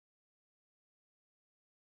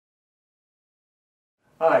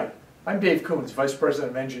Hi, I'm Dave Coons, Vice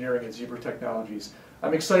President of Engineering at Zebra Technologies.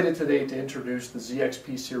 I'm excited today to introduce the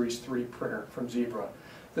ZXP Series 3 printer from Zebra.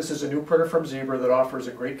 This is a new printer from Zebra that offers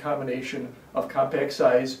a great combination of compact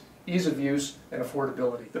size, ease of use, and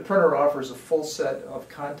affordability. The printer offers a full set of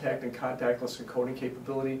contact and contactless encoding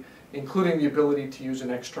capability, including the ability to use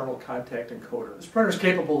an external contact encoder. This printer is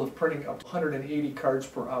capable of printing up to 180 cards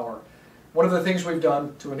per hour. One of the things we've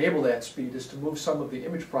done to enable that speed is to move some of the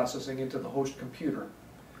image processing into the host computer.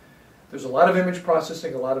 There's a lot of image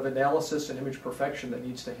processing, a lot of analysis and image perfection that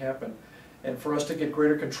needs to happen. And for us to get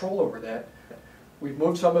greater control over that, we've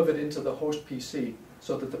moved some of it into the host PC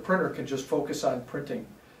so that the printer can just focus on printing.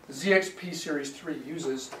 The ZXP Series 3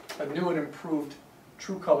 uses a new and improved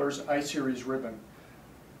True Colors iSeries ribbon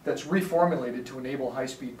that's reformulated to enable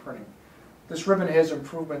high-speed printing. This ribbon has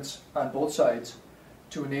improvements on both sides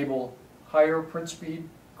to enable higher print speed,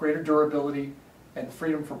 greater durability, and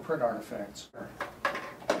freedom from print artifacts.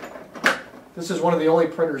 This is one of the only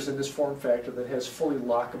printers in this form factor that has fully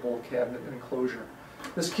lockable cabinet enclosure.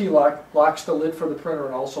 This key lock locks the lid for the printer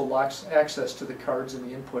and also locks access to the cards in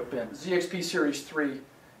the input bin. The ZXP Series 3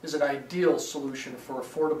 is an ideal solution for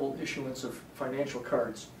affordable issuance of financial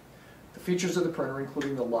cards. The features of the printer,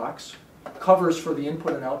 including the locks, covers for the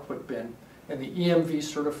input and output bin, and the EMV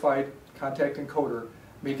certified contact encoder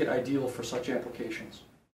make it ideal for such applications.